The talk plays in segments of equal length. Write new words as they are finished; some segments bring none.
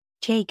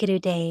Jai Guru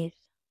Dave.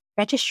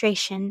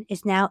 Registration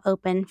is now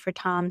open for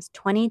Tom's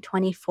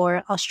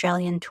 2024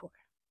 Australian tour.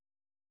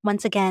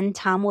 Once again,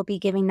 Tom will be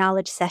giving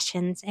knowledge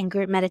sessions and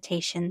group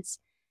meditations,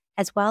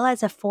 as well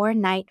as a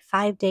 4-night,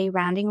 5-day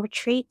rounding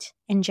retreat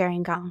in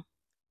Gerringong.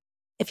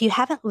 If you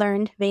haven't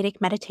learned Vedic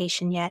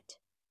meditation yet,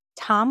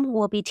 Tom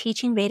will be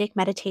teaching Vedic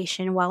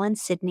meditation while in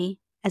Sydney,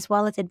 as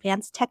well as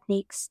advanced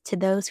techniques to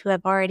those who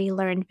have already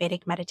learned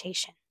Vedic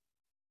meditation.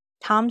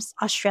 Tom's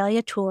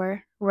Australia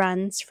tour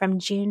runs from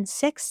June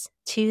 6th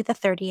to the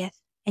 30th,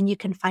 and you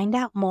can find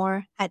out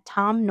more at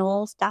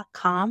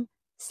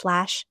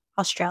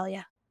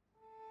tomknowles.com/Australia.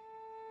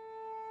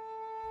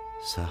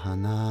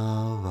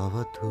 Sahana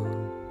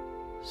Vavatu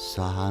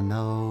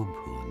Sahano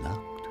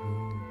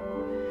Bhunaktu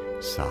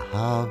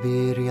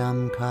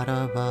Sahaviryam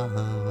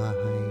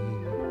Karavavahai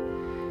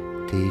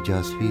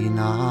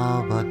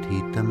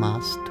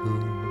Tejasvinavadhitamastu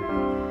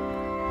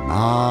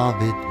Ma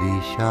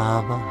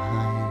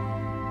Vidvishavahai.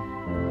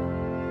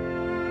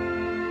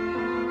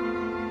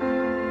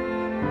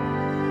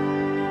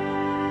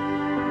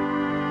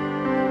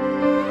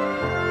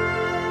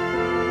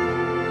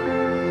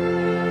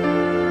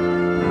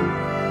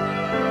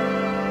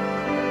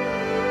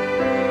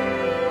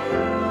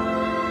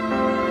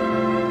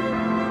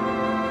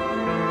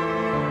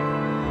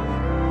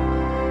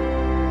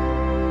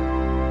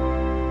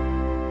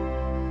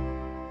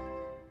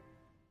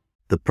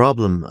 The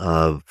problem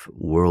of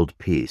world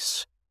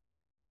peace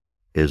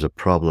is a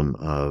problem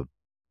of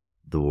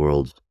the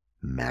world's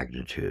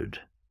magnitude.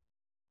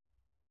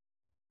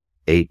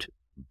 8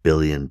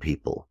 billion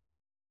people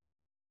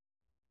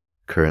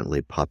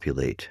currently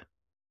populate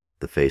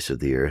the face of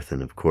the earth,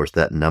 and of course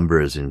that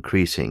number is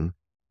increasing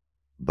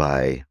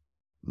by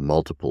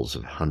multiples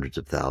of hundreds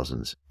of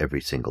thousands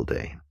every single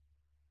day,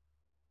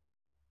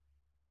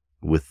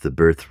 with the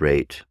birth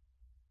rate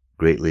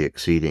greatly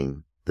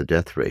exceeding the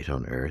death rate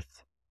on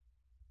earth.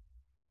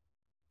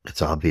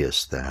 It's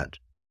obvious that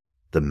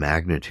the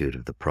magnitude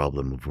of the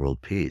problem of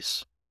world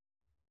peace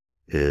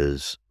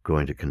is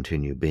going to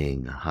continue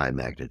being a high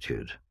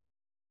magnitude.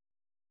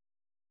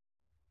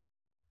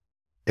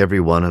 Every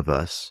one of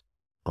us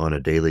on a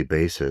daily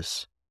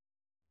basis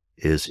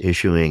is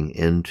issuing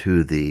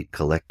into the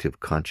collective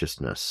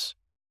consciousness.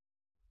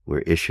 We're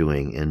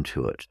issuing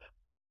into it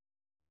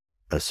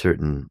a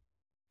certain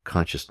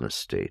consciousness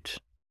state.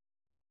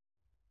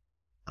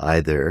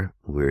 Either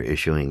we're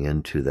issuing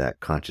into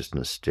that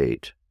consciousness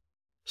state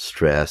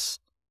stress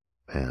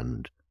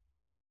and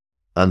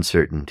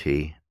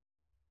uncertainty,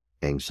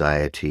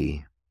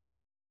 anxiety,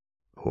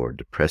 or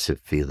depressive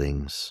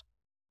feelings,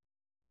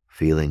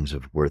 feelings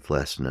of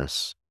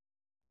worthlessness,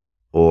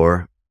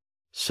 or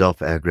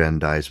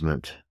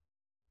self-aggrandizement,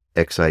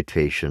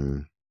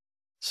 excitation,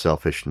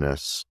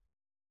 selfishness,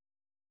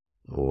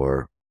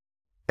 or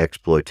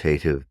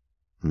exploitative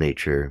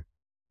nature,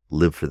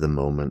 live for the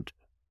moment.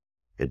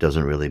 It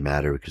doesn't really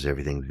matter because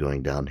everything's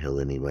going downhill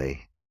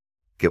anyway.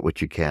 Get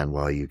what you can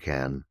while you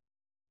can.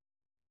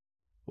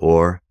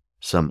 Or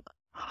some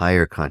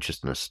higher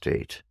consciousness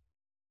state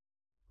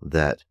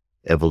that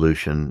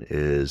evolution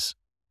is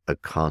a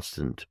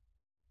constant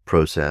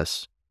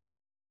process.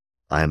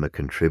 I am a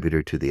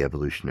contributor to the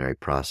evolutionary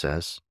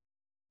process.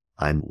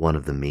 I'm one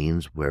of the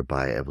means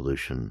whereby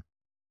evolution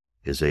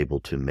is able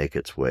to make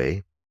its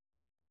way.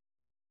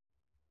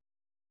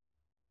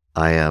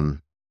 I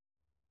am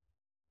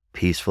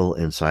peaceful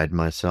inside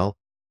myself,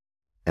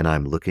 and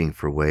I'm looking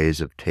for ways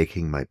of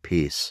taking my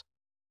peace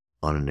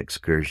on an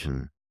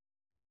excursion,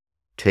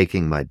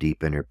 taking my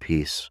deep inner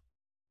peace,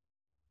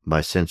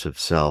 my sense of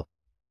self,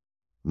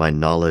 my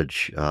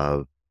knowledge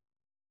of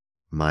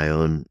my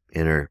own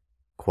inner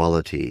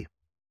quality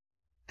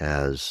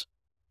as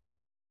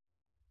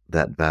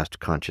that vast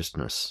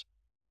consciousness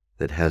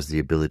that has the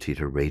ability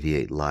to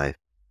radiate life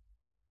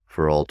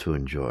for all to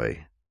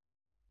enjoy.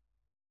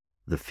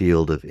 The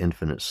field of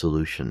infinite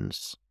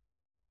solutions,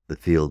 the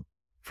field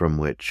from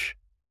which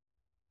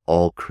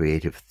all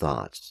creative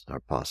thoughts are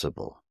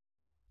possible.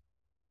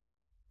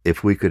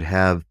 If we could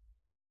have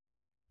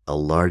a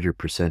larger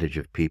percentage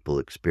of people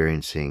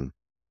experiencing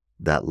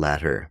that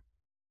latter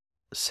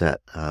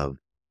set of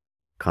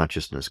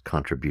consciousness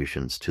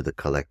contributions to the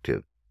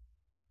collective,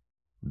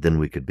 then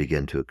we could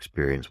begin to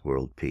experience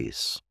world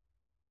peace.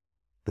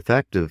 The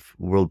fact of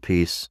world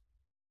peace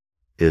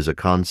is a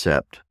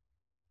concept.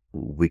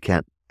 We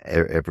can't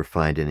ever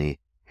find any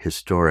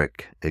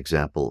historic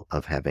example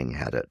of having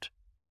had it.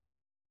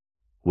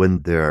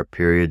 When there are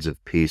periods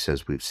of peace,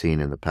 as we've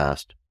seen in the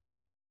past,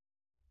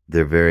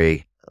 they're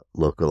very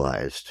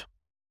localized.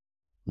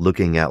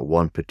 Looking at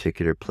one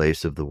particular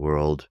place of the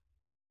world,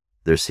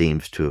 there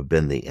seems to have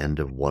been the end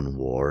of one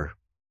war,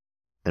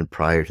 and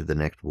prior to the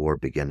next war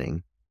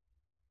beginning,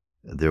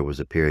 there was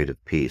a period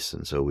of peace,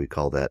 and so we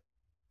call that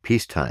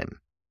peacetime.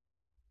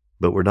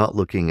 But we're not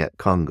looking at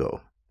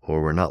Congo,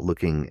 or we're not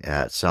looking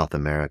at South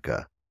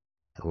America,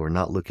 or we're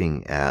not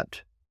looking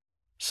at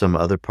some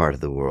other part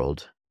of the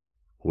world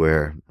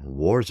where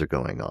wars are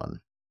going on.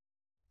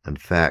 In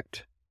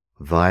fact,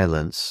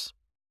 violence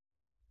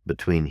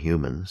between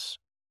humans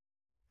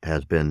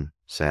has been,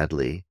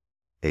 sadly,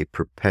 a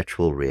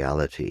perpetual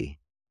reality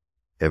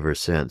ever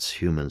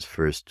since humans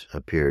first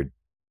appeared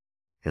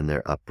in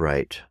their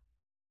upright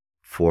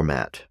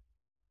format,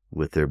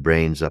 with their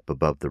brains up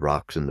above the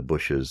rocks and the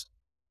bushes.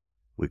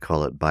 We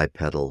call it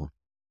bipedal,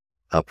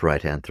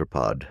 upright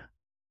anthropod,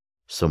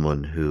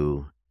 someone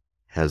who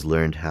has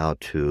learned how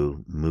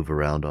to move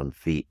around on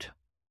feet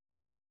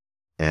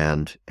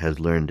and has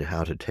learned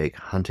how to take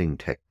hunting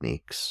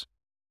techniques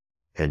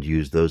and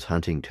use those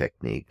hunting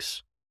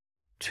techniques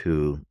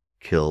to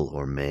kill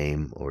or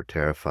maim or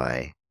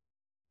terrify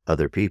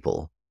other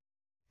people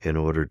in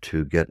order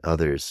to get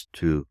others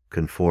to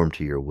conform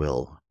to your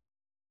will.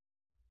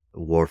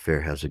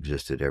 Warfare has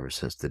existed ever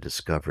since the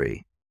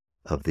discovery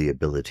of the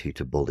ability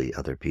to bully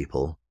other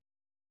people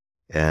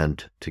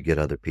and to get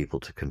other people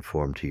to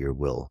conform to your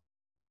will.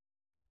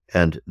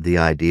 And the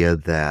idea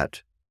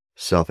that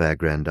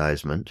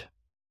self-aggrandizement,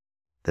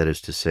 that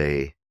is to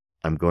say,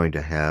 I'm going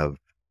to have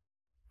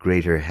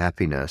greater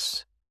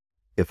happiness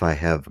if I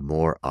have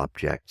more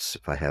objects,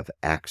 if I have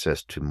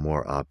access to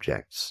more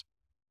objects,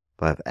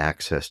 if I have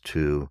access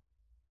to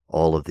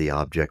all of the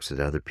objects that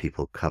other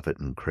people covet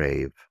and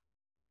crave,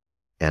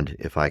 and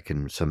if I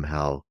can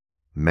somehow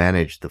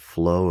manage the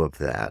flow of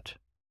that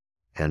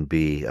and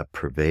be a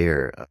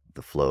purveyor of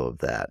the flow of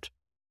that,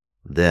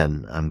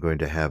 then I'm going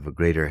to have a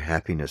greater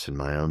happiness in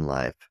my own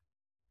life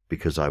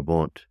because I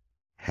won't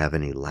have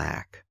any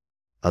lack.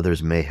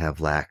 Others may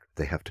have lack.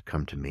 They have to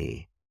come to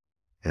me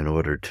in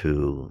order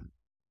to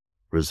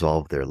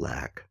resolve their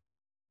lack.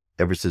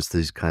 Ever since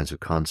these kinds of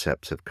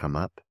concepts have come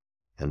up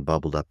and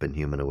bubbled up in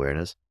human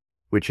awareness,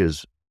 which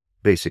is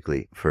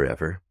basically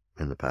forever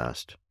in the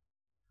past,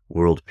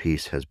 world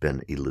peace has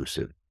been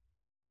elusive.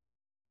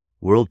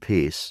 World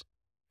peace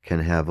can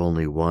have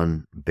only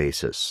one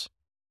basis,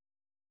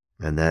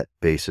 and that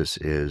basis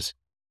is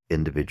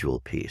individual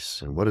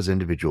peace. And what does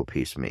individual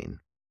peace mean?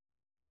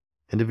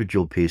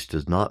 Individual peace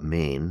does not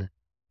mean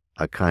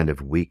a kind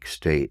of weak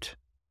state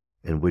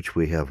in which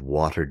we have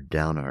watered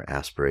down our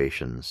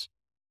aspirations,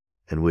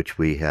 in which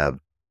we have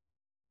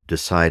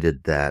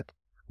decided that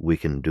we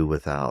can do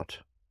without,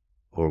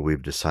 or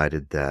we've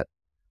decided that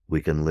we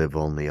can live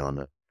only on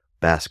a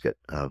basket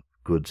of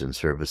goods and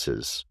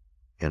services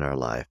in our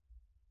life.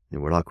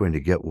 And we're not going to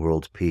get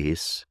world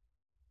peace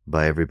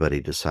by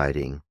everybody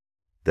deciding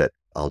that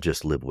I'll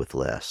just live with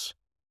less.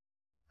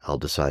 I'll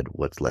decide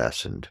what's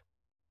less and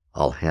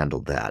I'll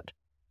handle that.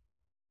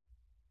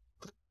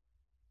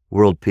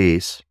 World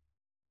peace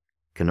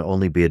can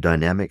only be a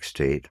dynamic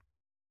state,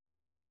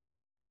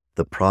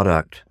 the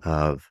product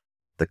of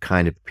the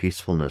kind of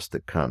peacefulness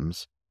that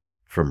comes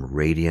from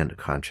radiant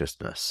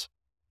consciousness.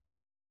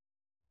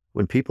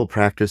 When people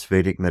practice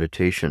Vedic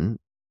meditation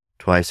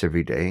twice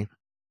every day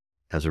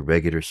as a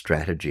regular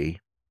strategy,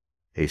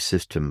 a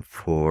system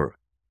for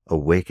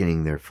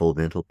awakening their full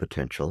mental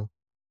potential,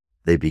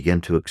 they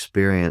begin to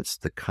experience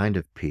the kind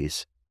of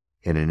peace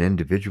in an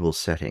individual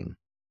setting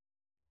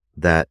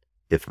that,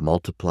 if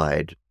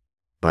multiplied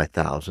by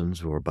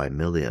thousands or by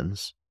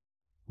millions,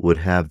 would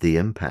have the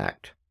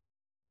impact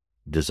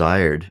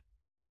desired,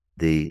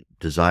 the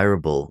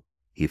desirable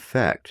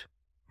effect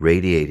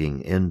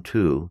radiating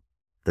into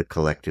the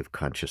collective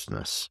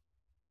consciousness.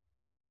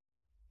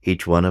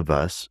 Each one of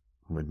us,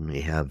 when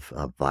we have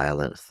a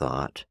violent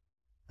thought,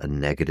 a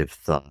negative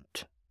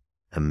thought,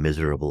 a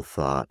miserable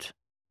thought,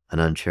 an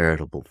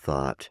uncharitable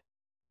thought,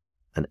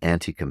 an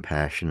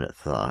anti-compassionate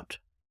thought,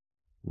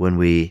 when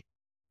we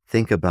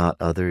think about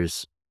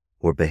others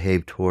or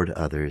behave toward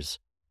others,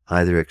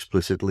 either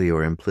explicitly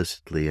or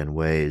implicitly in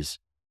ways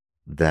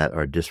that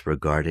are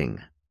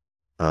disregarding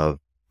of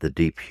the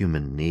deep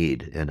human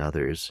need in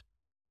others,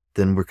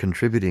 then we're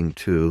contributing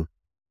to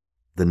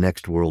the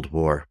next world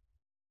war.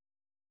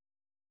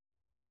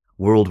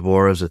 World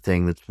war is a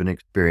thing that's been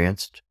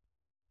experienced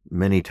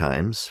many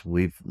times.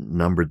 We've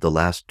numbered the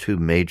last two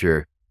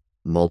major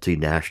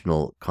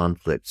multinational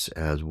conflicts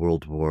as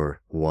World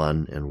War I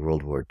and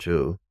World War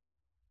II.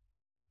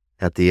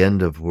 At the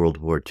end of World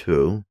War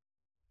II,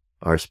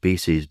 our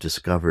species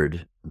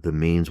discovered the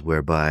means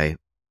whereby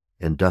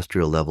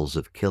industrial levels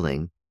of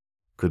killing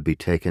could be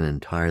taken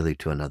entirely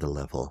to another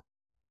level.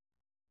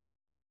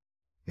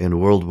 In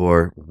World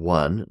War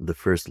I, the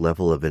first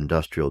level of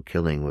industrial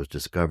killing was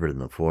discovered in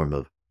the form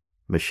of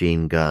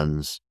machine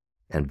guns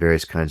and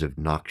various kinds of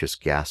noxious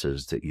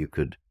gases that you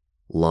could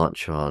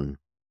launch on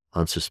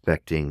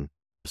unsuspecting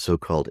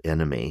so-called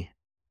enemy.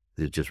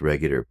 They're just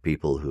regular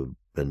people who've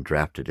been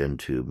drafted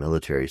into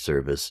military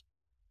service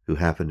who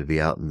happen to be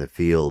out in the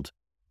field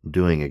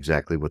doing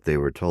exactly what they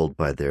were told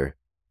by their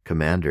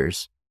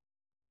commanders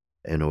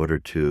in order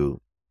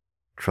to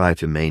try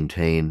to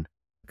maintain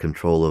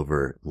control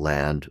over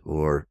land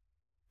or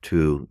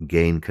to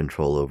gain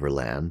control over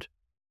land.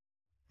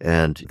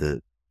 And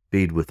the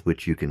speed with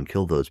which you can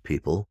kill those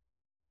people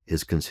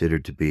is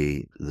considered to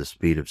be the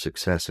speed of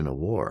success in a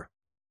war.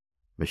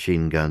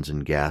 Machine guns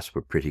and gas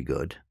were pretty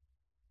good.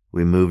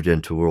 We moved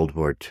into World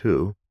War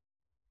II,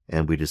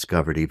 and we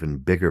discovered even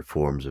bigger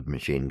forms of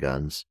machine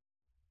guns.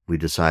 We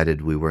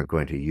decided we weren't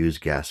going to use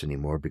gas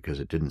anymore because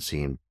it didn't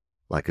seem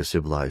like a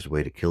civilized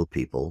way to kill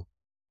people.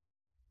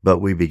 But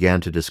we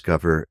began to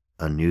discover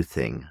a new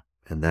thing,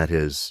 and that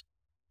is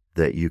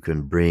that you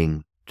can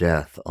bring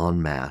death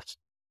en masse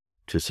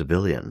to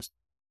civilians.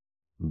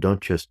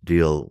 Don't just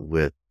deal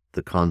with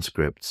the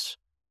conscripts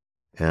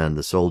and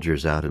the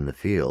soldiers out in the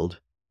field.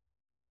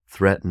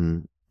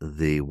 Threaten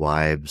the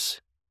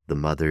wives, the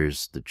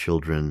mothers, the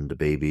children, the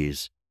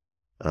babies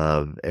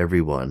of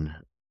everyone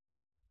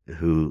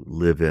who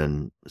live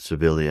in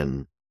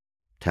civilian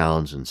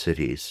towns and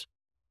cities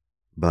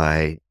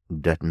by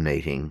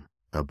detonating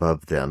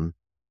above them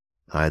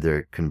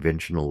either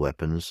conventional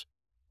weapons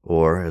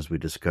or, as we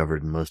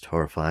discovered most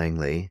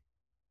horrifyingly,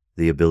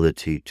 the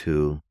ability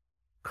to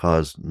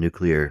cause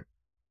nuclear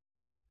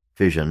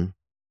fission,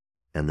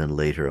 and then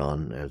later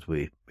on, as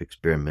we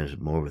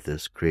experimented more with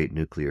this, create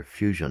nuclear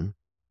fusion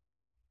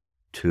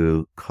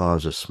to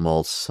cause a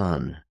small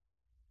sun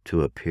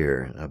to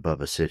appear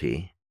above a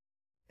city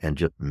and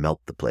just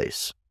melt the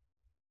place,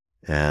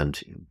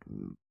 and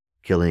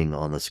killing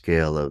on the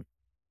scale of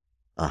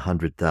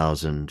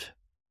 100,000,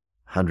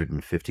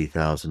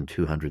 150,000,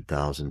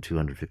 200,000,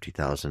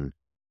 250,000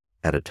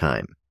 at a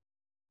time.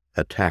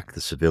 Attack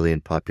the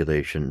civilian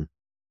population,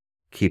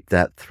 keep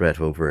that threat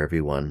over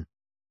everyone,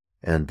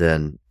 and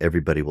then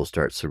everybody will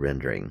start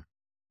surrendering.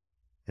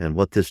 And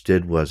what this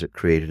did was it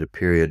created a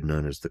period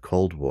known as the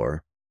Cold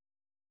War,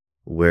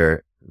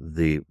 where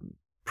the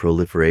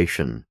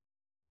proliferation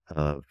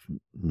of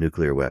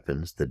nuclear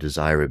weapons, the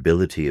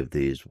desirability of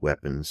these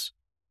weapons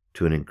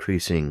to an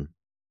increasing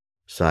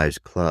size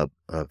club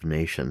of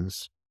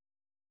nations,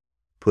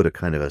 put a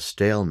kind of a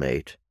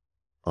stalemate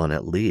on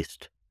at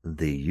least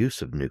the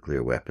use of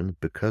nuclear weapons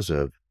because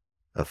of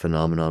a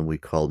phenomenon we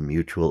call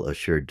mutual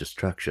assured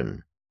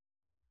destruction.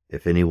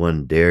 If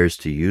anyone dares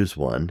to use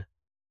one,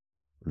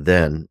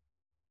 then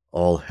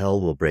all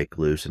hell will break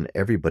loose and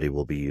everybody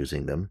will be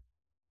using them,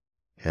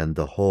 and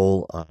the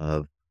whole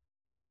of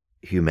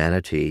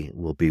humanity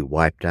will be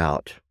wiped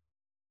out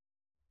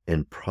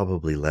in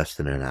probably less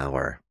than an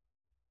hour.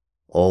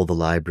 All the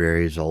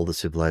libraries, all the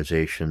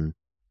civilization,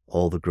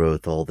 all the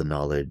growth, all the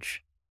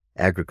knowledge,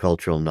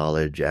 agricultural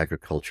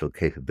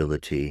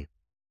capability,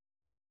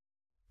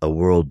 a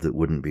world that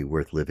wouldn't be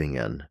worth living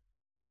in.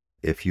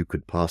 If you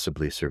could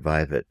possibly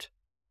survive it,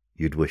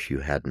 you'd wish you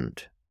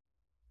hadn't.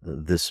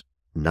 This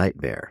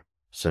nightmare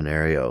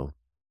scenario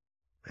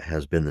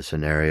has been the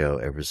scenario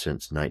ever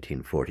since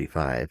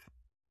 1945,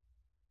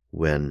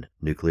 when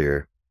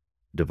nuclear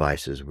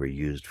devices were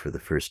used for the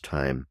first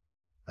time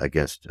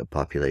against a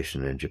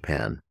population in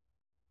Japan.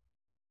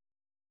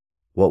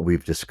 What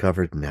we've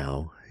discovered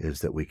now is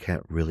that we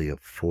can't really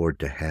afford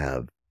to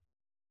have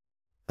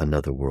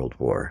another world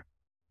war.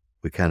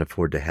 We can't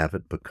afford to have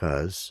it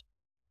because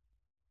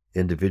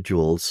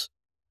individuals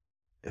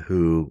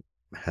who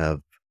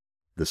have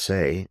the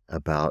say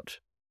about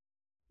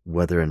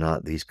whether or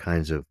not these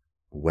kinds of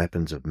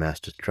weapons of mass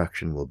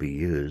destruction will be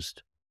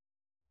used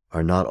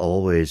are not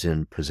always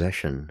in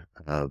possession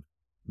of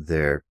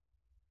their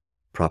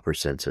proper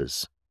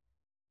senses.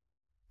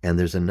 And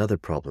there's another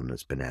problem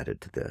that's been added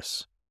to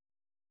this.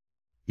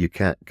 You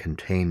can't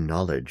contain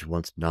knowledge.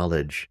 Once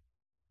knowledge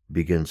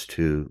begins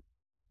to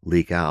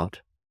leak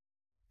out,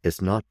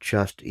 it's not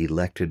just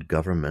elected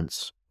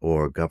governments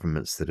or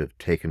governments that have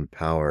taken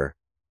power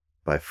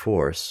by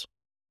force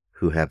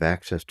who have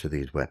access to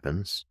these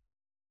weapons.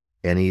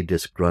 Any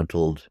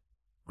disgruntled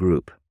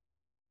group,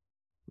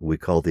 we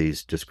call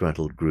these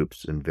disgruntled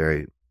groups, and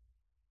very,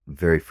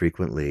 very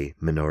frequently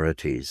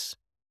minorities,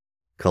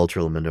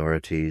 cultural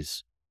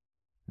minorities,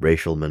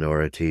 racial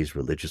minorities,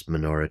 religious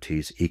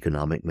minorities,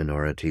 economic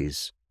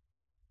minorities,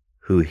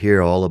 who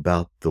hear all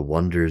about the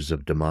wonders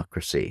of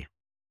democracy.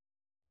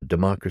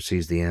 Democracy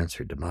is the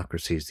answer.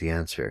 Democracy is the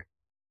answer.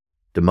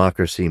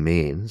 Democracy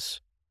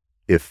means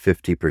if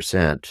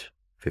 50%,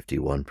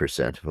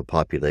 51% of a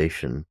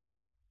population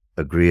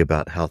agree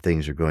about how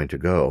things are going to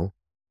go,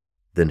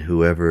 then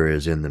whoever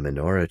is in the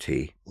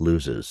minority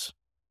loses.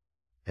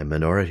 And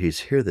minorities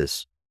hear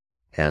this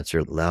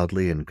answer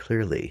loudly and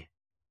clearly.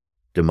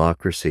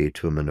 Democracy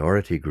to a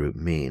minority group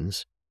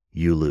means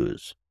you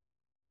lose.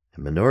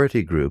 And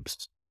minority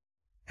groups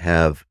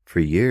have for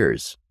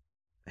years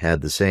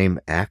had the same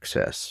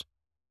access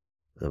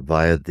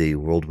via the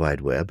World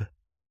Wide Web,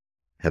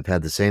 have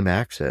had the same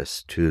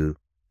access to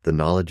the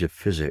knowledge of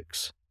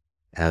physics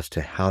as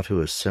to how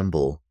to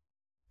assemble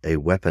a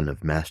weapon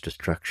of mass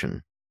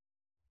destruction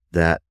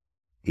that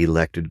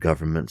elected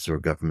governments or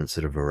governments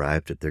that have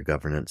arrived at their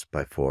governance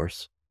by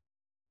force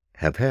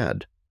have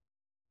had.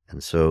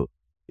 And so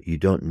you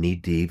don't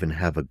need to even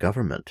have a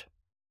government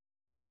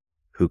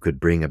who could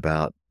bring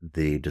about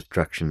the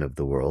destruction of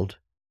the world.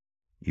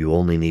 You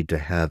only need to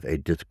have a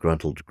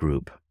disgruntled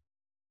group,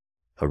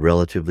 a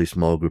relatively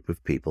small group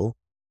of people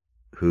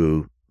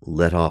who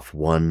let off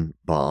one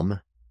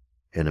bomb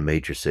in a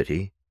major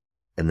city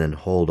and then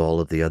hold all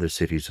of the other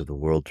cities of the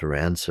world to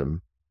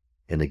ransom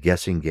in a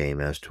guessing game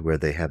as to where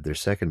they have their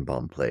second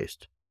bomb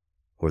placed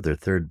or their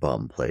third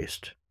bomb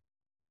placed.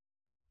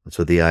 And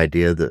so the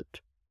idea that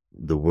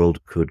the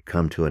world could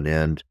come to an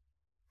end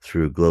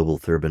through global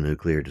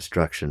thermonuclear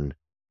destruction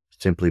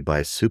simply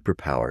by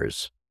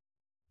superpowers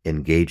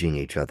engaging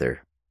each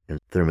other in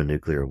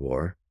thermonuclear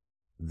war.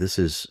 This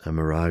is a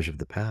mirage of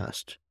the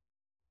past.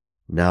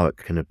 Now it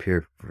can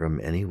appear from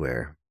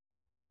anywhere.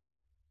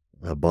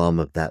 A bomb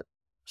of that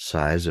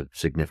size, of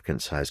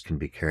significant size, can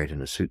be carried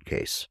in a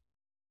suitcase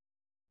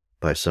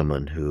by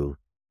someone who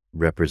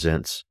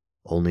represents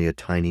only a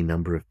tiny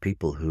number of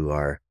people who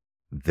are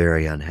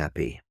very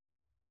unhappy.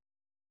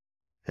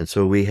 And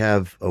so we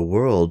have a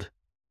world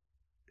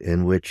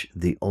in which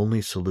the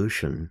only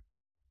solution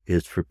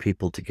is for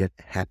people to get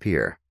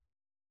happier.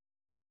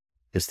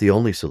 It's the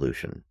only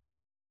solution.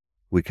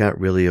 We can't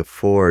really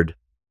afford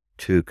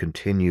to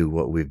continue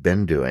what we've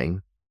been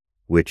doing,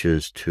 which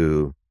is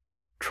to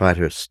try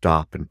to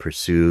stop and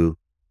pursue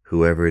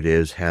whoever it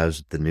is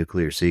has the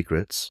nuclear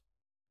secrets,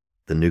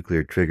 the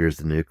nuclear triggers,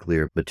 the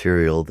nuclear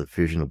material, the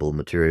fissionable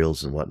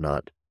materials and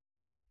whatnot,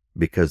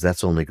 because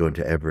that's only going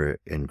to ever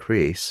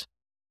increase.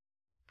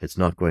 It's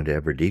not going to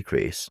ever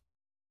decrease.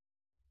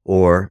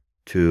 Or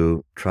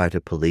to try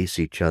to police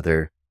each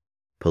other,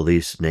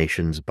 police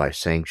nations by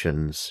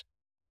sanctions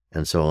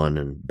and so on,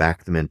 and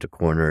back them into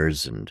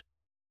corners and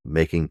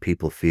making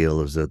people feel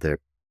as though they're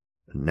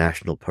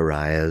national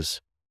pariahs.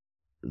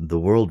 The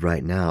world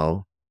right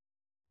now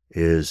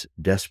is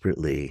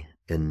desperately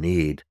in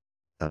need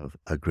of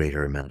a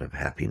greater amount of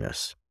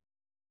happiness.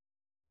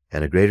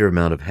 And a greater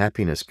amount of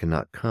happiness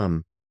cannot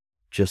come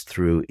just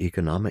through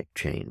economic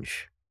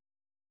change.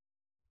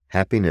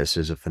 Happiness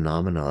is a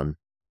phenomenon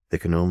that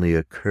can only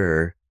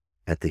occur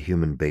at the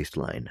human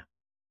baseline.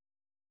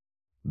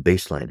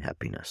 Baseline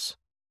happiness.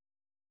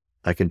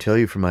 I can tell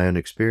you from my own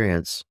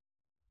experience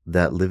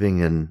that living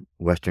in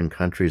Western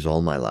countries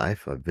all my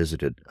life, I've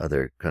visited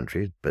other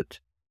countries, but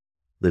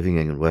living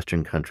in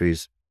Western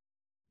countries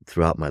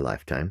throughout my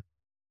lifetime,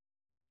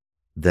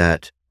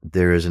 that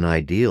there is an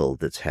ideal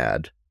that's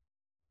had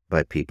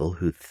by people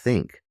who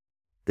think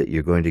that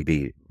you're going to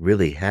be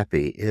really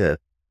happy if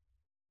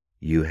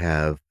you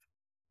have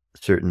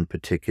certain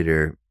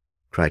particular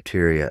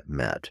criteria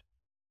met.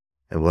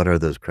 And what are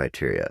those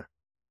criteria?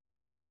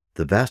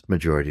 The vast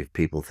majority of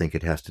people think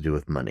it has to do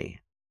with money.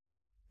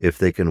 If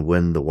they can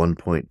win the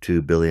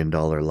 $1.2 billion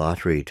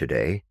lottery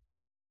today,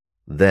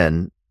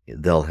 then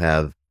they'll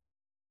have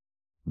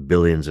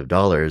billions of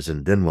dollars,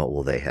 and then what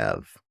will they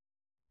have?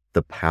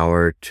 The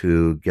power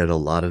to get a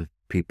lot of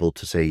people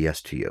to say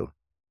yes to you.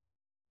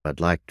 I'd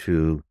like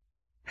to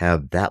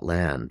have that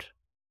land.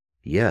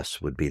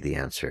 Yes would be the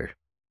answer.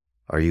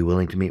 Are you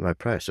willing to meet my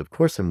price? Of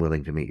course I'm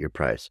willing to meet your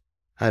price.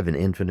 I have an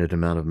infinite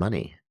amount of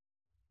money.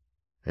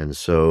 And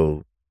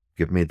so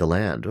give me the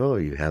land. Oh,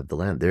 you have the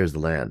land. There's the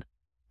land.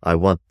 I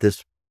want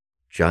this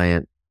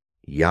giant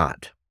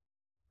yacht.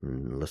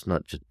 Let's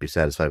not just be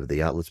satisfied with the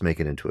yacht. Let's make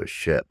it into a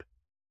ship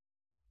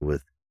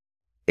with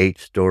 8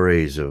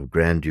 stories of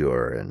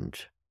grandeur and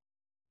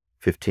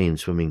 15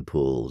 swimming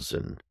pools,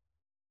 and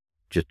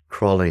just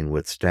crawling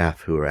with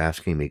staff who are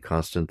asking me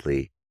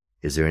constantly,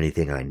 is there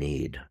anything I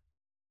need?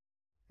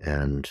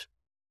 And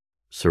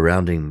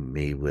surrounding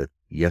me with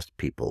yes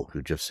people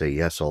who just say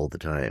yes all the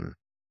time.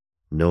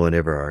 No one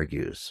ever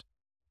argues.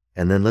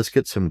 And then let's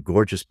get some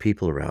gorgeous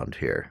people around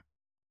here.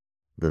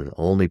 The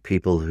only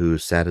people who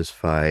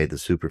satisfy the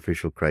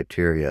superficial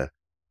criteria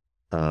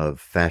of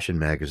fashion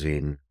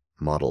magazine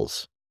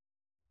models.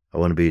 I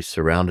want to be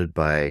surrounded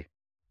by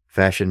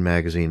fashion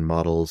magazine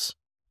models,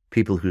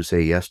 people who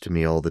say yes to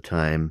me all the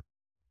time.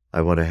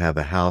 I want to have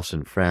a house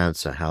in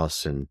France, a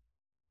house in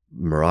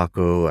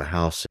Morocco, a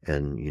house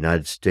in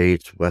United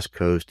States, West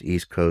Coast,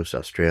 East Coast,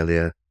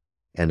 Australia,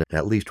 and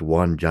at least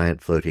one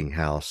giant floating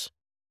house.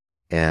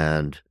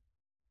 And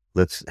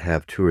let's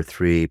have 2 or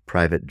 3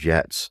 private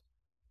jets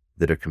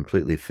that are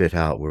completely fit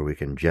out where we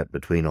can jet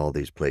between all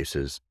these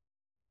places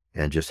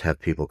and just have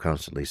people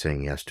constantly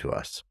saying yes to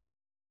us.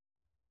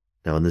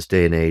 Now, in this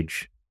day and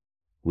age,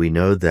 we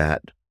know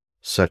that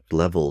such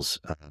levels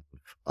of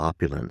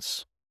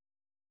opulence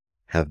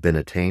have been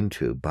attained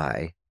to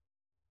by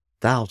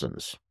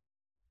thousands.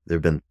 There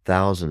have been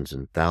thousands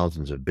and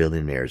thousands of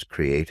billionaires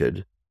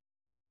created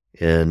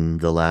in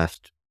the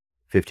last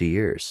 50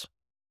 years.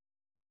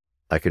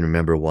 I can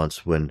remember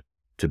once when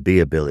to be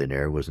a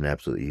billionaire was an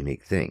absolutely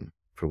unique thing.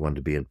 For one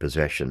to be in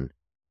possession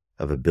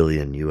of $1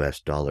 billion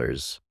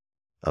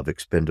of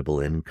expendable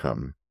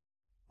income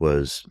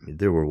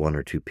there were 1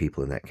 or 2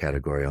 people in that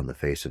category on the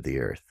face of the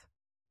earth.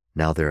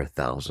 Now there are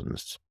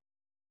thousands.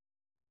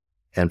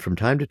 And from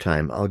time to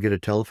time, I'll get a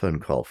telephone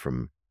call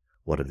from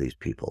one of these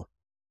people.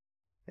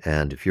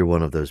 And if you're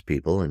one of those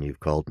people and you've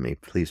called me,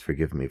 please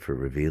forgive me for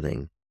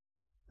revealing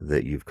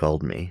that you've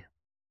called me.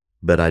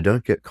 But I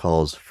don't get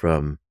calls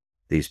from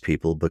these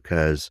people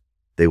because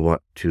they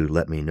want to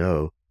let me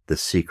know the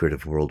secret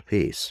of world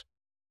peace.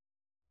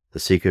 The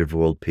secret of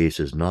world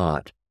peace is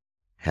not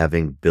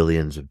having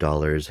billions of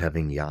dollars,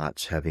 having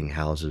yachts, having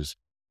houses,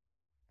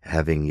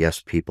 having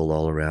yes people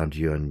all around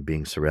you, and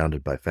being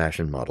surrounded by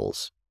fashion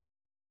models.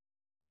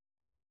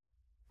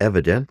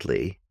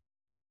 Evidently,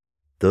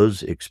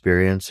 those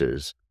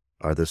experiences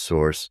are the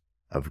source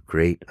of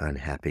great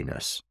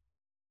unhappiness.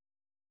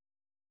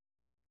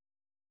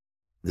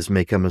 This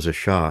may come as a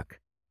shock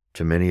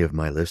to many of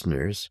my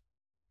listeners,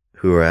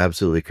 who are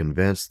absolutely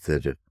convinced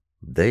that if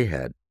they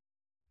had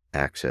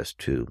access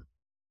to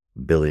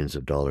billions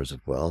of dollars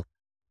of wealth,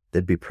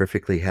 they'd be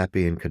perfectly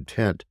happy and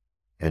content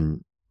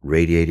and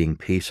radiating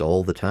peace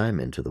all the time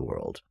into the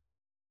world.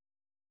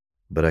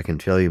 But I can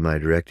tell you my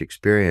direct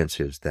experience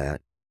is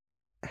that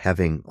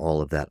having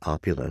all of that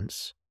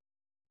opulence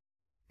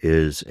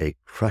is a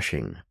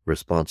crushing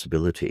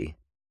responsibility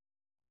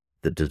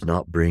that does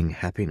not bring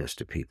happiness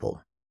to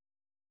people.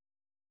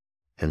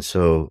 And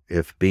so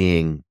if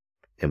being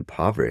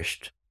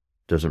impoverished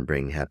doesn't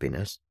bring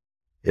happiness,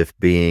 if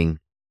being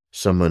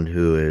someone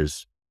who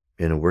is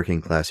in a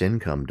working class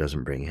income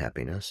doesn't bring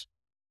happiness,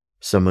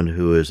 someone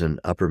who is an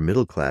upper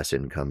middle class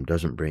income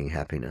doesn't bring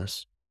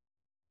happiness,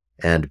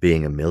 and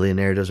being a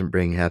millionaire doesn't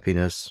bring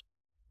happiness,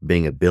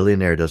 being a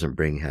billionaire doesn't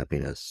bring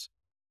happiness,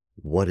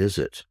 what is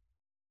it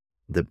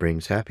that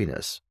brings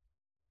happiness?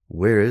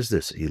 Where is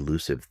this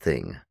elusive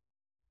thing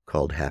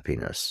called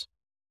happiness?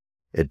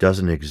 It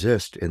doesn't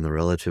exist in the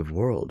relative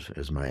world,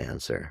 is my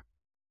answer.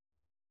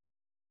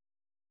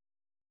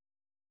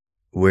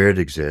 Where it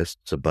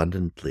exists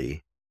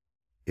abundantly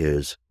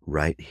is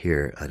right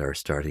here at our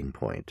starting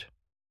point,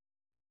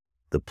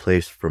 the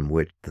place from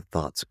which the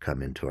thoughts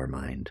come into our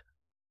mind.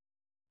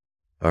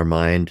 Our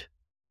mind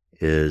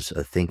is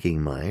a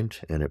thinking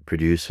mind, and it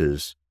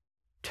produces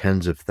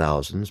tens of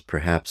thousands,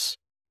 perhaps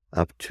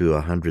up to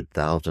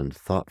 100,000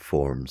 thought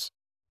forms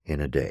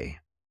in a day.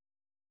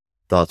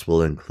 Thoughts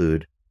will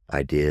include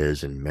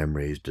ideas and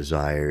memories,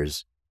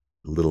 desires,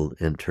 little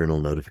internal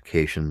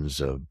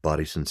notifications of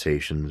body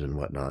sensations and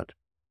whatnot.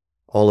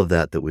 All of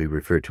that we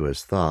refer to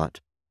as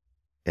thought.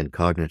 In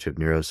cognitive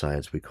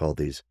neuroscience, we call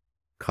these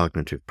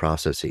cognitive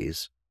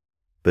processes.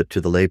 But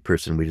to the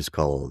layperson, we just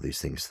call all of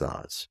these things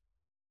thoughts.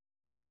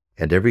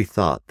 And every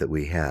thought that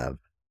we have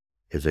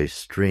is a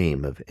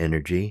stream of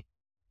energy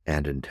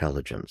and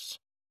intelligence.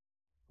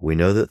 We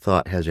know that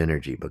thought has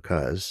energy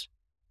because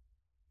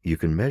you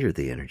can measure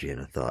the energy in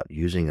a thought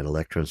using an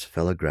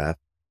electroencephalograph.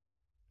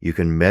 You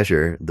can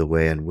measure the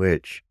way in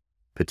which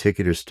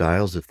particular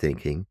styles of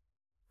thinking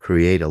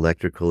create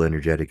electrical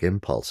energetic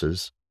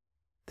impulses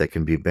that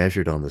can be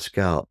measured on the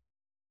scalp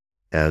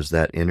as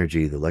that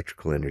energy, the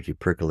electrical energy,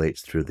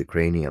 percolates through the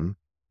cranium,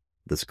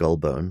 the skull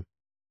bone,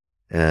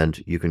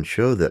 and you can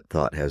show that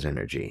thought has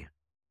energy.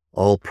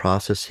 All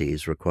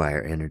processes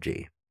require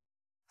energy.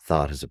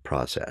 Thought is a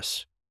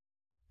process.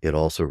 It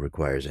also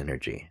requires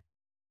energy.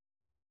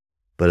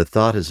 But a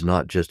thought is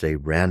not just a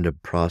random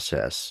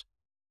process.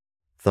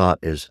 Thought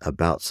is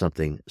about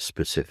something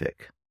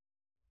specific.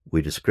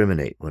 We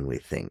discriminate when we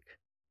think.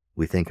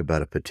 We think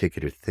about a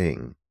particular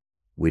thing.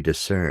 We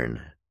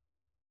discern.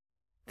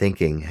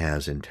 Thinking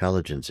has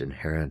intelligence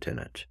inherent in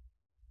it.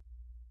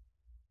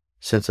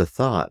 Since a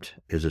thought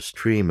is a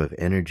stream of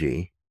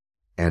energy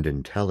and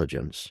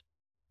intelligence,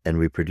 and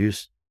we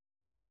produce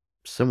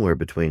somewhere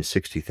between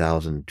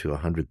 60,000 to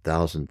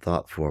 100,000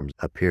 thought forms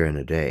appear in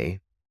a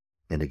day,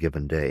 in a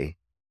given day,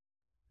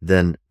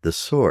 then the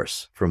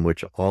source from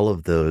which all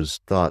of those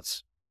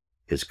thoughts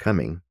is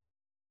coming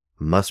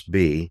must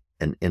be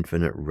an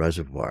infinite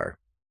reservoir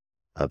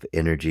of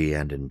energy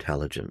and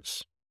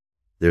intelligence.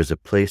 There's a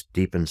place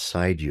deep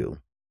inside you,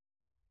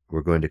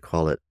 we're going to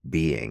call it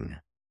being,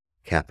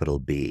 capital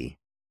B,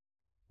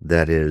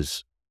 that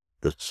is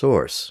the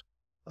source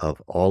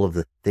of all of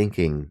the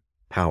thinking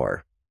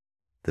power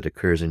that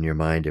occurs in your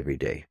mind every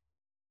day.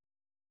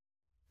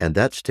 And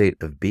that state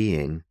of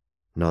being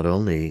not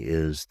only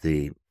is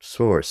the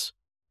source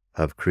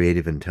of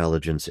creative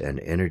intelligence and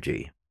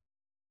energy,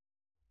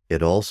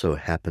 it also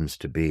happens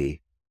to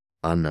be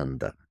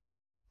Ananda.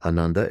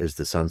 Ananda is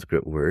the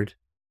Sanskrit word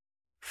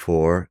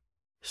for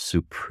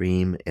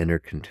supreme inner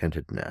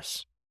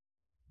contentedness,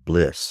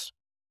 bliss.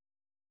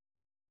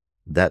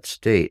 That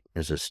state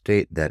is a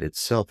state that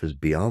itself is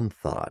beyond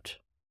thought,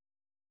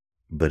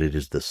 but it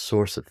is the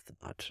source of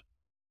thought.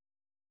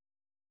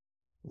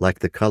 Like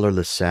the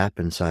colorless sap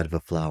inside of a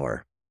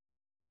flower.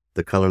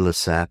 The colorless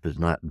sap is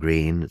not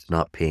green, it's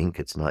not pink,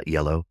 it's not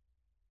yellow.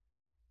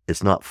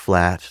 It's not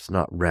flat, it's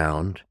not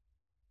round,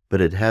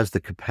 but it has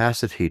the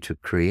capacity to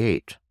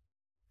create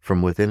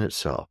from within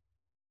itself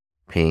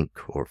pink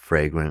or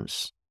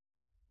fragrance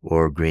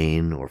or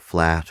green or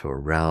flat or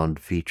round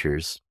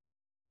features.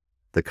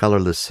 The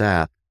colorless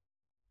sap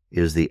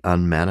is the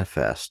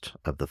unmanifest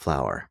of the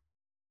flower,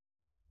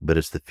 but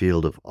it's the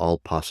field of all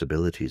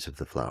possibilities of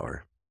the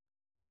flower.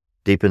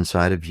 Deep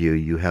inside of you,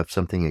 you have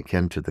something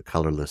akin to the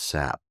colorless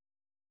sap,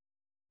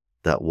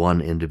 that one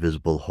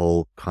indivisible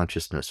whole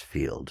consciousness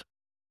field,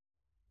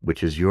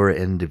 which is your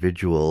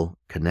individual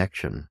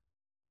connection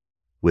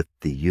with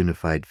the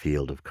unified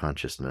field of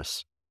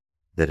consciousness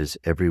that is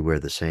everywhere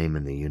the same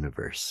in the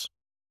universe.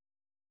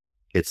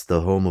 It's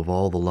the home of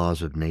all the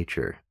laws of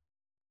nature.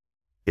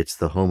 It's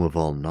the home of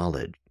all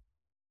knowledge.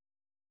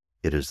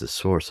 It is the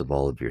source of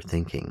all of your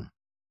thinking.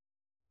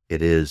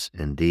 It is,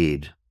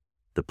 indeed,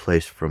 the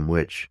place from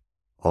which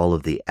all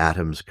of the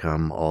atoms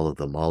come, all of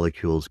the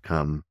molecules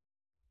come.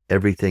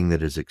 Everything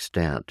that is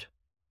extant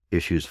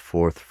issues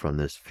forth from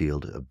this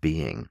field of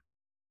being.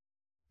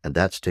 And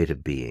that state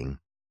of being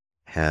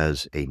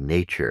has a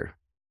nature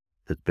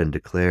that's been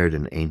declared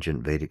in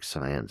ancient Vedic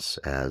science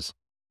as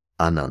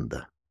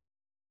Ananda,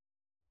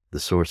 the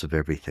source of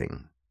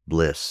everything,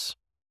 bliss.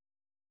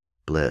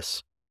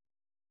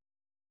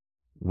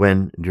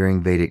 When,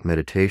 during Vedic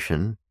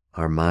meditation,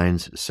 our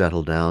minds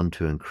settle down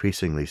to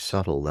increasingly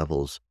subtle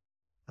levels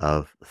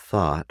of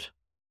thought,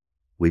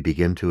 we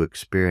begin to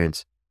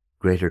experience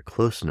greater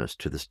closeness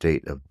to the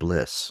state of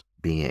bliss,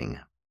 being.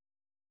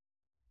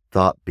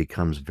 Thought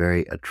becomes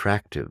very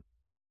attractive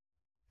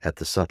at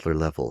the subtler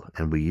level,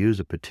 and we use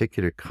a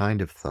particular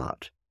kind of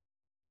thought,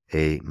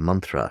 a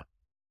mantra,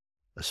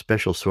 a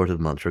special sort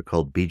of mantra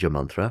called Bija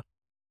Mantra,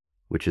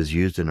 which is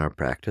used in our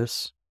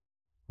practice,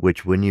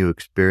 which when you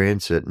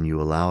experience it and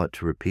you allow it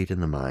to repeat in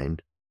the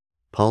mind,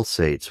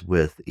 pulsates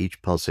with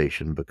each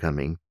pulsation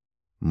becoming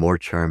more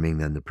charming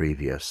than the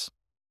previous.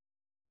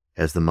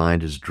 As the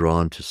mind is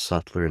drawn to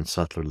subtler and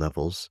subtler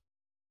levels,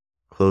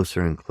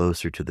 closer and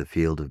closer to the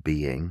field of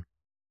being,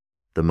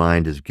 the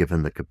mind is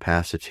given the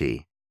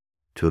capacity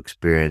to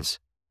experience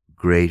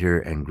greater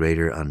and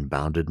greater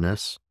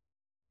unboundedness,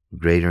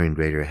 greater and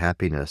greater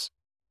happiness,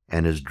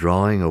 and is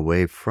drawing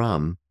away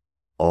from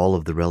all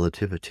of the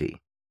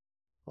relativity.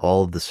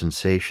 All of the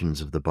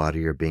sensations of the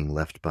body are being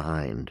left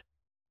behind.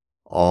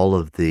 All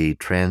of the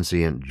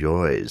transient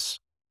joys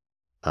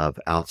of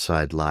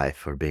outside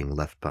life are being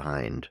left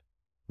behind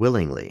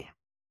willingly.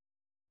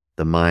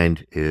 The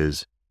mind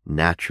is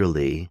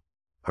naturally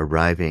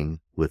arriving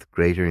with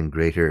greater and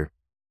greater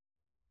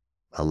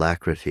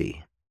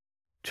alacrity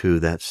to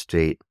that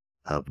state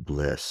of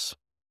bliss.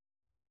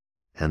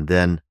 And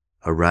then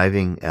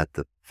arriving at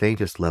the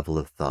faintest level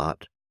of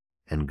thought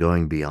and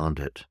going beyond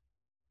it,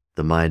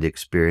 the mind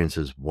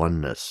experiences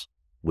oneness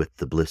with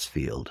the bliss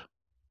field.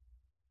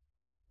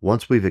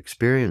 Once we've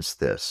experienced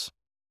this,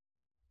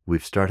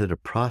 we've started a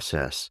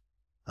process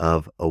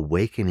of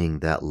awakening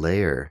that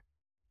layer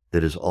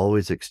that is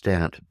always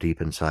extant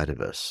deep inside of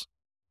us.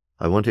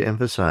 I want to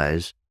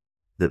emphasize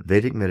that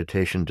Vedic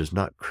meditation does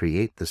not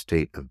create the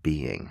state of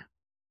being.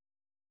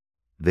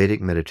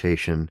 Vedic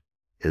meditation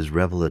is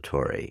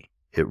revelatory.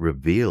 It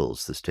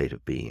reveals the state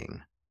of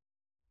being.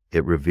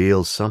 It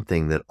reveals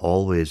something that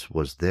always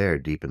was there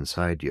deep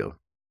inside you.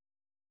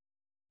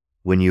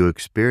 When you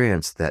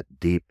experience that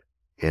deep,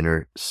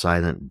 inner,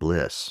 silent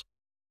bliss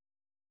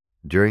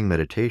during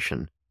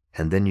meditation,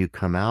 and then you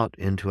come out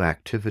into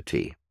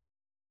activity,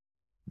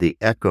 the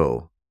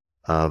echo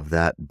of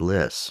that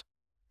bliss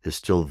is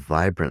still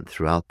vibrant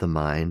throughout the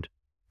mind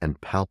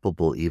and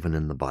palpable even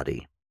in the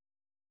body.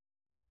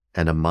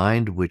 And a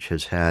mind which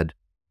has had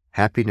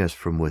happiness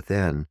from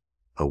within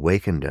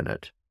awakened in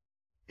it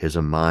is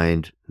a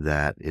mind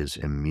that is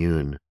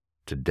immune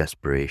to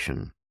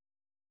desperation.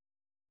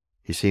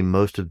 You see,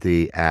 most of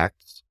the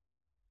acts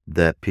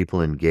that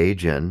people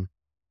engage in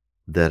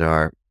that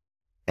are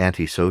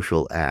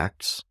antisocial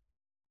acts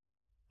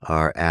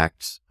are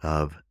acts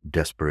of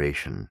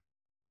desperation.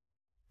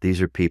 These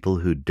are people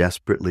who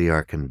desperately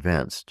are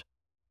convinced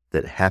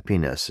that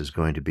happiness is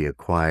going to be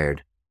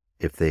acquired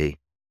if they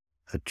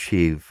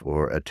achieve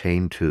or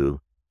attain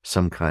to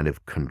some kind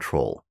of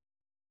control.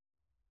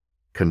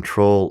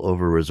 Control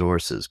over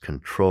resources,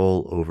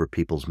 control over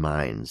people's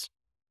minds,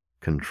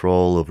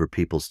 control over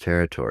people's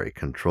territory,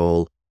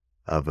 control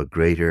of a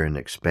greater and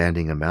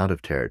expanding amount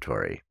of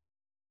territory.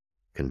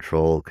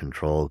 Control,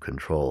 control,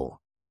 control.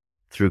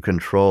 Through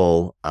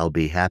control, I'll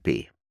be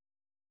happy.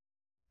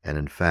 And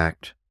in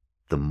fact,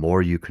 the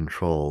more you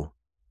control,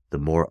 the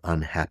more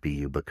unhappy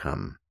you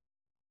become.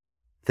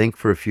 Think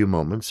for a few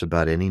moments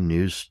about any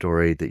news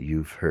story that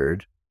you've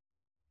heard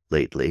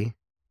lately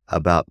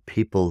about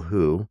people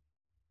who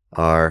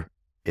are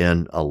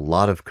in a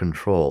lot of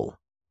control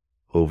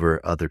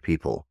over other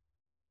people.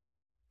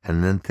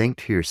 And then think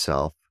to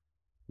yourself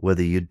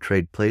whether you'd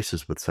trade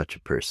places with such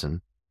a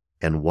person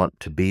and want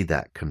to be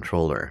that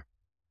controller.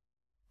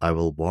 I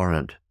will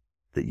warrant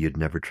that you'd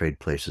never trade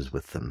places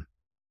with them,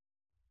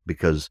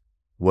 because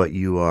what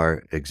you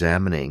are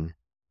examining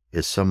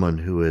is someone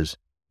who is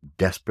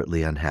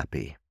desperately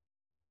unhappy,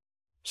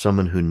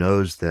 someone who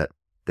knows that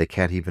they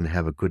can't even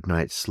have a good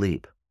night's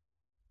sleep,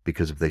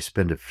 because if they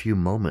spend a few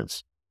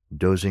moments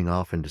dozing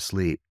off into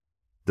sleep,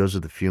 those are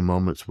the few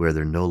moments where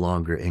they're no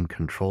longer in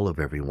control of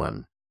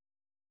everyone.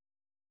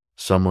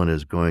 Someone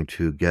is going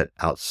to get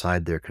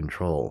outside their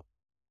control,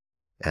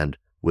 and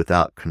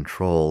without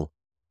control,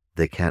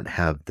 they can't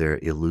have their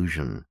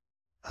illusion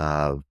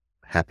of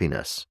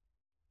happiness.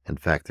 In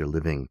fact, they're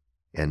living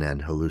in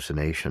an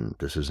hallucination.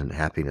 This isn't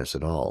happiness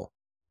at all.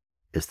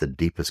 It's the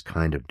deepest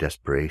kind of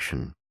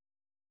desperation.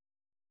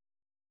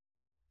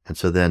 And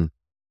so then,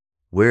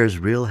 where's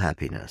real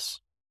happiness?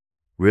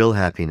 Real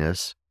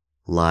happiness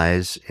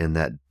lies in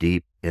that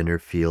deep inner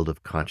field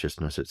of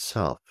consciousness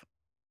itself.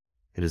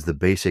 It is the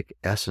basic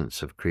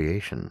essence of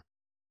creation.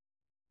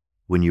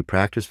 When you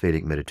practice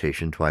Vedic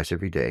meditation twice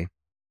every day,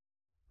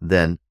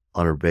 then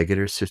on a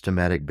regular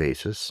systematic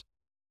basis,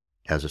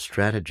 as a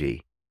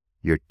strategy,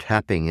 you're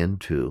tapping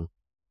into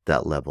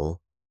that level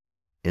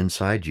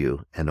inside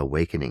you and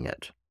awakening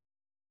it.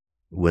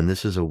 When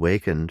this is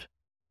awakened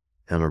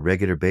on a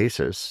regular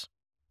basis,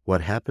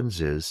 what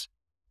happens is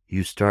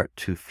you start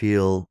to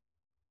feel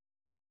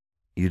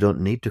you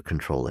don't need to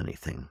control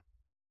anything.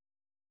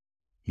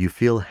 You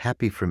feel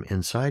happy from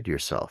inside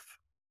yourself.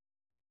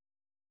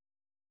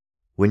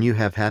 When you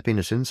have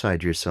happiness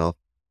inside yourself,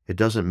 it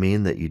doesn't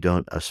mean that you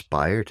don't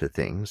aspire to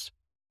things,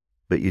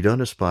 but you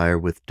don't aspire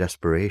with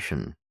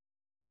desperation.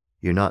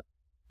 You're not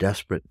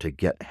desperate to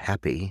get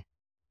happy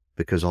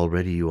because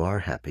already you are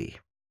happy.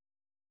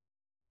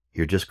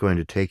 You're just going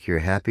to take your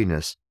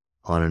happiness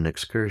on an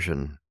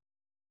excursion.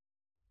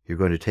 You're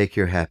going to take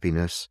your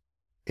happiness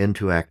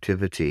into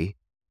activity,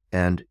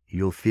 and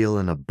you'll feel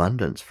an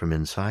abundance from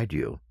inside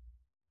you,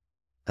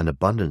 an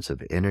abundance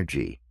of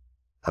energy,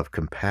 of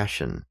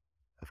compassion,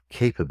 of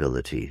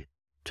capability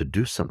to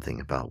do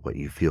something about what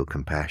you feel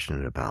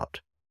compassionate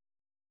about,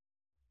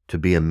 to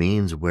be a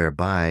means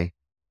whereby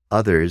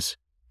others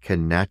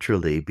can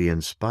naturally be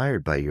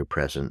inspired by your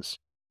presence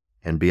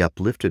and be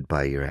uplifted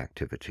by your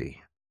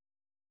activity.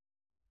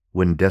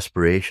 When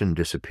desperation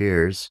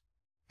disappears,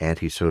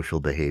 antisocial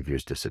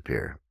behaviors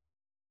disappear.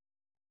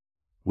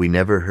 We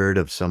never heard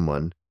of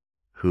someone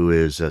who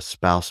is a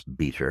spouse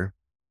beater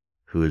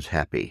who is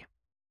happy.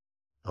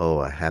 Oh,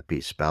 a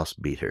happy spouse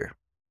beater.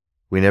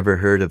 We never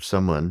heard of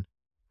someone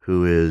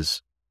who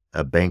is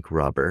a bank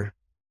robber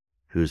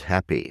who's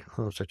happy.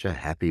 Oh, such a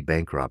happy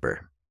bank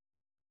robber.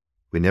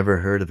 We never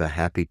heard of a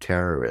happy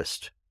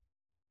terrorist.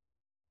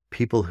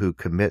 People who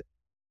commit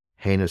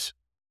heinous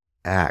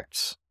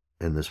acts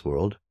in this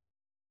world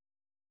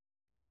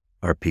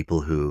are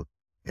people who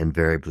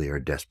invariably are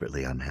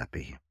desperately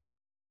unhappy.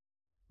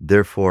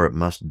 Therefore, it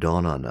must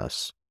dawn on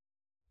us,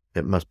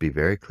 it must be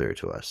very clear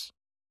to us,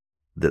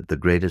 that the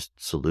greatest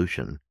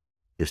solution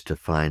is to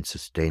find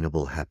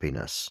sustainable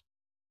happiness.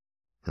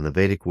 In the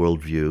Vedic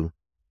worldview,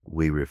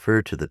 we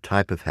refer to the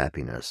type of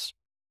happiness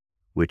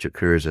which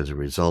occurs as a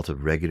result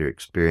of regular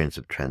experience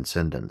of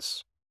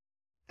transcendence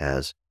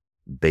as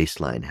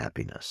baseline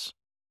happiness.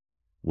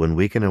 When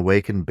we can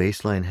awaken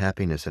baseline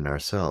happiness in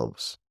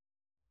ourselves,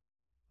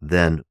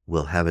 then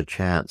we'll have a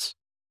chance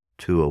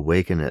to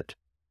awaken it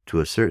to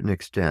a certain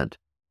extent,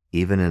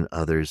 even in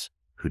others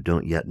who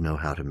don't yet know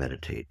how to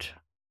meditate.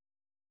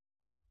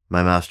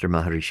 My master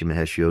Maharishi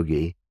Mahesh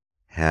Yogi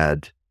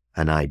had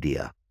an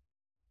idea,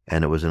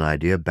 and it was an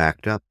idea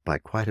backed up by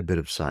quite a bit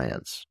of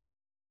science,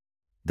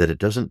 that it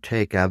doesn't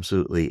take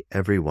absolutely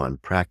everyone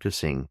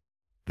practicing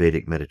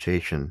Vedic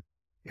meditation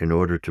in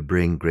order to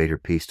bring greater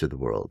peace to the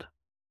world.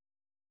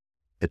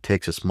 It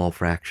takes a small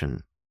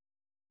fraction,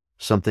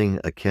 something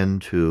akin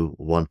to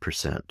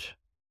 1%.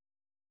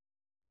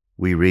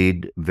 We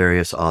read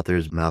various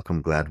authors,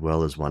 Malcolm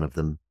Gladwell is one of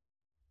them,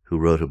 who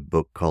wrote a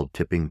book called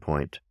Tipping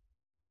Point,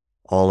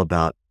 all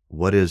about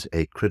what is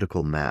a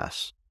critical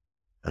mass,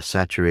 a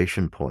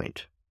saturation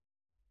point.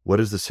 What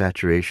is the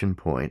saturation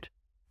point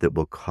that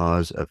will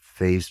cause a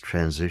phase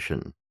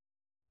transition?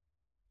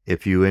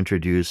 If you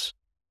introduce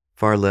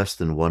far less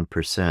than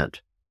 1%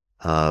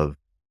 of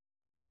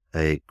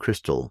a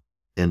crystal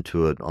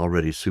into an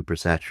already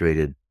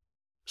supersaturated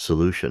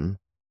solution,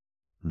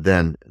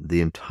 then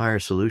the entire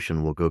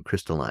solution will go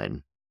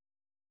crystalline.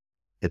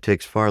 It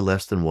takes far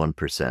less than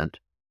 1%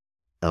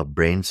 of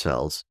brain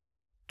cells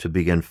to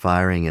begin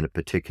firing in a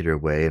particular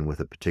way and with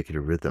a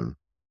particular rhythm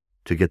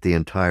to get the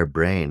entire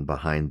brain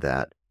behind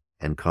that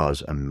and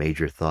cause a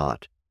major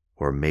thought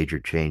or major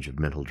change of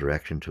mental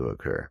direction to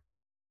occur.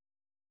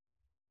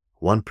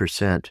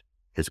 1%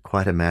 is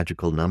quite a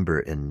magical number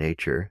in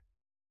nature.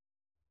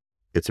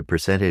 It's a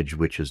percentage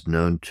which is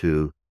known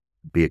to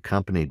be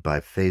accompanied by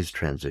phase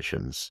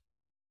transitions.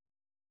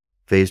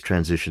 Phase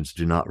transitions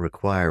do not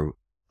require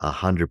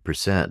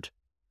 100%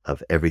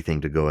 of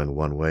everything to go in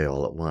one way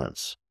all at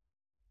once.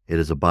 It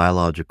is a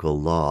biological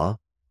law,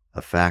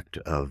 a fact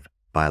of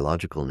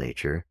biological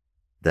nature,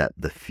 that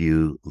the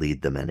few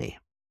lead the many.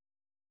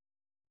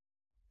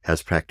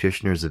 As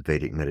practitioners of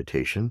Vedic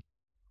meditation,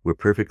 we're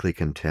perfectly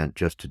content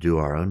just to do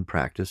our own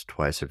practice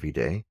twice every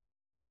day,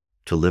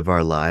 to live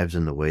our lives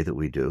in the way that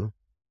we do,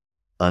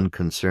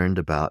 unconcerned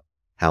about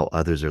how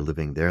others are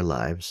living their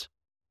lives,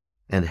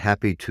 and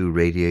happy to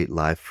radiate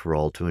life for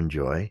all to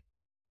enjoy,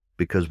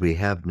 because we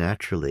have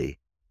naturally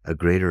a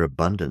greater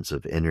abundance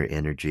of inner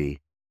energy,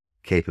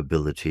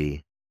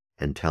 capability,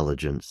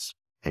 intelligence,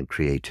 and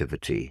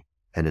creativity,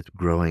 and it's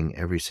growing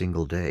every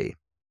single day.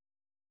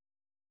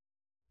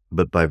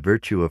 But by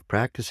virtue of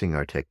practicing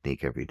our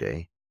technique every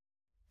day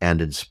and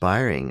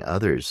inspiring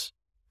others,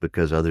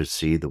 because others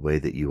see the way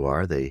that you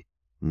are, they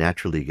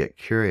naturally get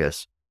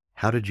curious.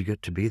 How did you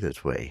get to be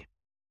this way?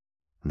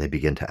 And they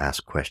begin to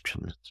ask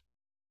questions.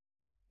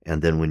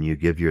 And then when you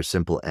give your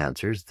simple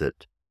answers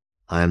that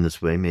I am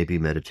this way, maybe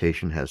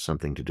meditation has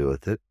something to do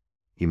with it,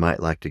 you might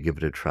like to give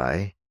it a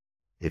try.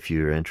 If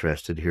you're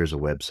interested, here's a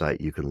website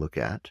you can look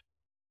at.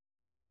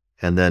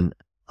 And then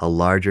a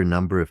larger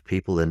number of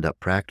people end up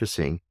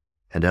practicing,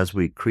 and as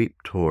we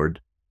creep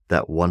toward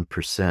that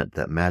 1%,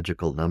 that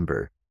magical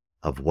number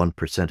of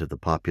 1% of the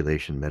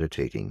population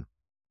meditating,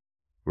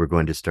 we're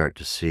going to start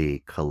to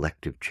see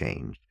collective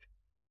change.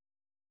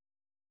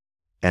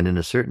 And in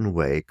a certain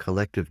way,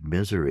 collective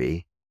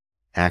misery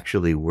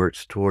actually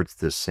works towards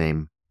this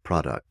same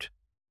product,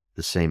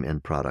 the same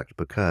end product,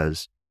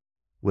 because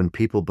when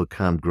people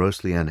become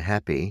grossly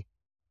unhappy,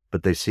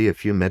 but they see a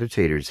few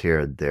meditators here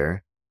and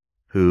there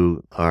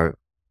who are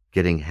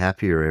getting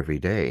happier every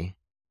day,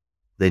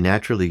 they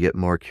naturally get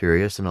more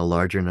curious, and a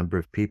larger number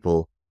of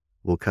people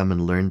will come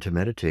and learn to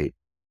meditate.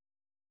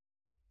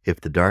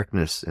 If the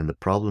darkness and the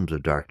problems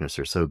of darkness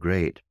are so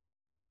great,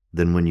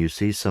 then when you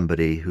see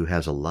somebody who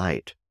has a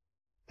light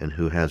and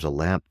who has a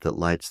lamp that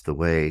lights the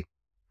way,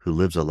 who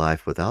lives a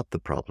life without the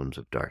problems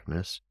of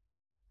darkness,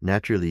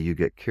 naturally you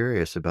get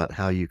curious about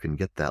how you can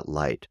get that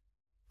light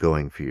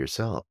going for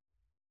yourself.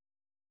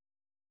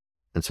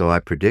 And so I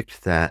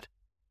predict that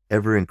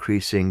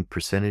ever-increasing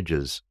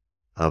percentages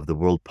of the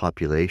world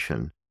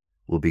population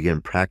will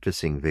begin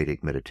practicing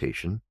Vedic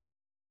meditation,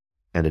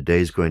 and a day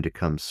is going to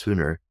come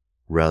sooner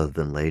rather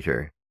than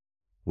later,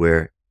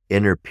 where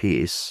inner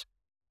peace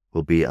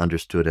will be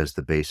understood as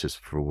the basis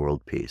for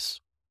world peace.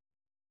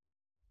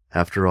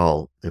 After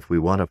all, if we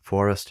want a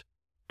forest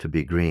to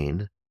be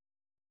green,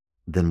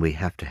 then we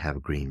have to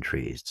have green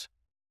trees.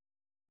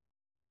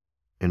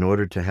 In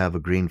order to have a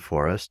green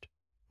forest,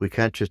 we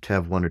can't just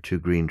have 1 or 2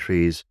 green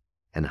trees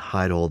and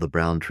hide all the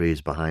brown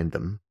trees behind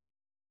them.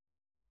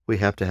 We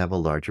have to have a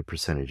larger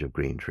percentage of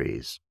green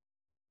trees.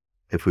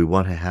 If we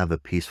want to have a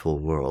peaceful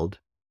world,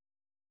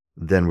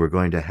 then we're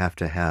going to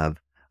have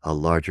a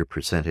larger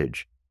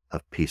percentage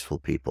of peaceful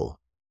people.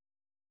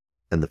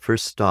 And the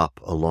first stop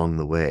along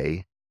the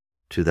way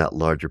to that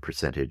larger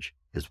percentage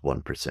is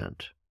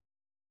 1%.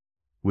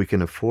 We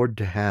can afford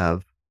to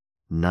have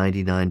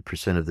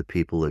 99% of the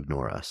people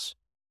ignore us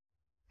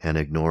and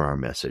ignore our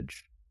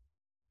message.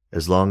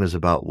 As long as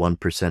about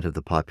 1% of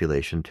the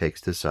population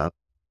takes this up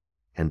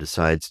and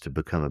decides to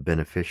become a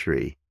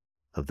beneficiary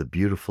of the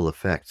beautiful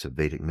effects of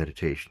Vedic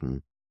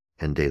meditation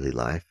and daily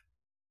life,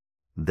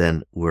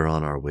 then we're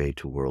on our way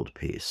to world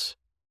peace.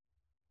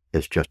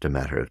 It's just a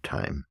matter of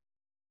time.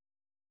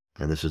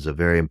 And this is a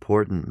very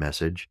important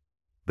message,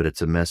 but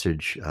it's a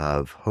message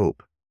of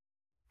hope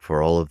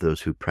for all of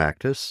those who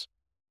practice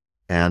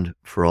and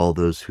for all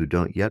those who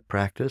don't yet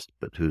practice,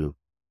 but who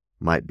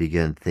might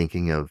begin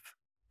thinking of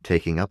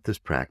taking up this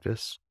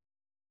practice,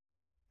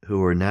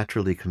 who are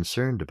naturally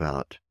concerned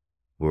about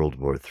World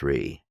War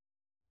III,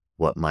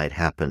 what might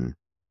happen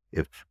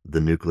if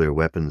the nuclear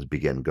weapons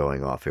begin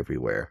going off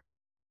everywhere.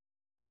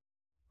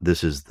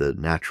 This is the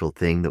natural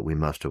thing that we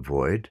must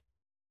avoid,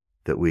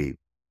 that we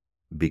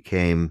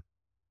became,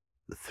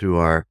 through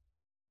our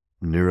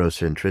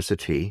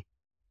neurocentricity,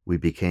 we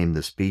became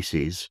the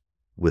species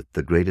with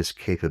the greatest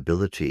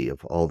capability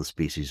of all the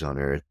species on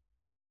Earth,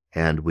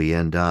 and we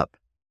end up,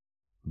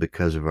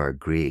 because of our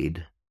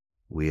greed,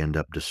 we end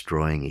up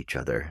destroying each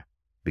other.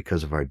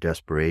 Because of our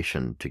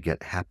desperation to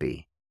get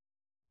happy,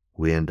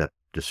 we end up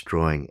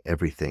destroying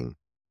everything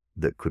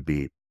that could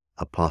be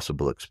a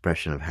possible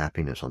expression of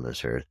happiness on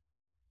this earth.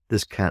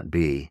 This can't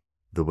be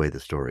the way the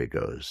story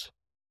goes.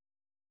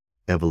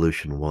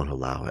 Evolution won't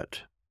allow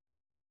it.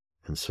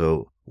 And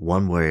so,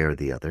 one way or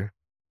the other,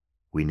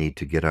 we need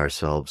to get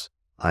ourselves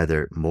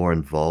either more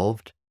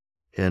involved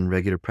in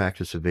regular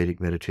practice of Vedic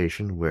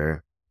meditation,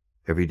 where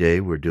every day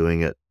we're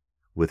doing it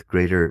with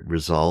greater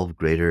resolve,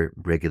 greater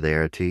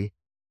regularity,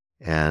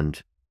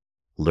 and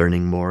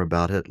learning more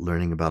about it,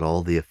 learning about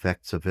all the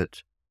effects of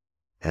it,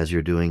 as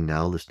you're doing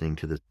now, listening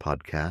to this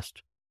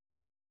podcast,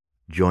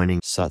 joining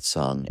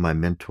satsang, my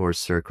mentor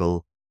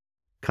circle,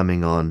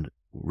 coming on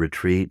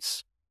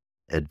retreats,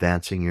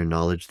 advancing your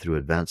knowledge through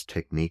advanced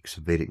techniques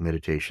of Vedic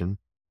meditation.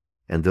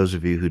 And those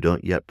of you who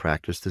don't yet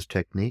practice this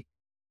technique,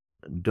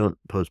 don't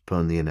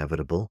postpone the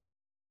inevitable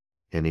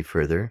any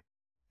further.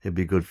 It'd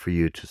be good for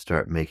you to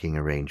start making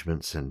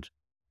arrangements and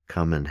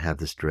come and have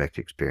this direct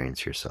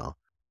experience yourself.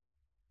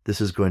 This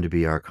is going to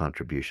be our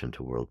contribution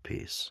to world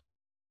peace.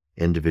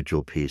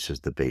 Individual peace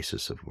is the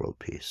basis of world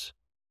peace.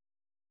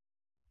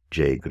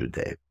 Jai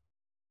Gurudev.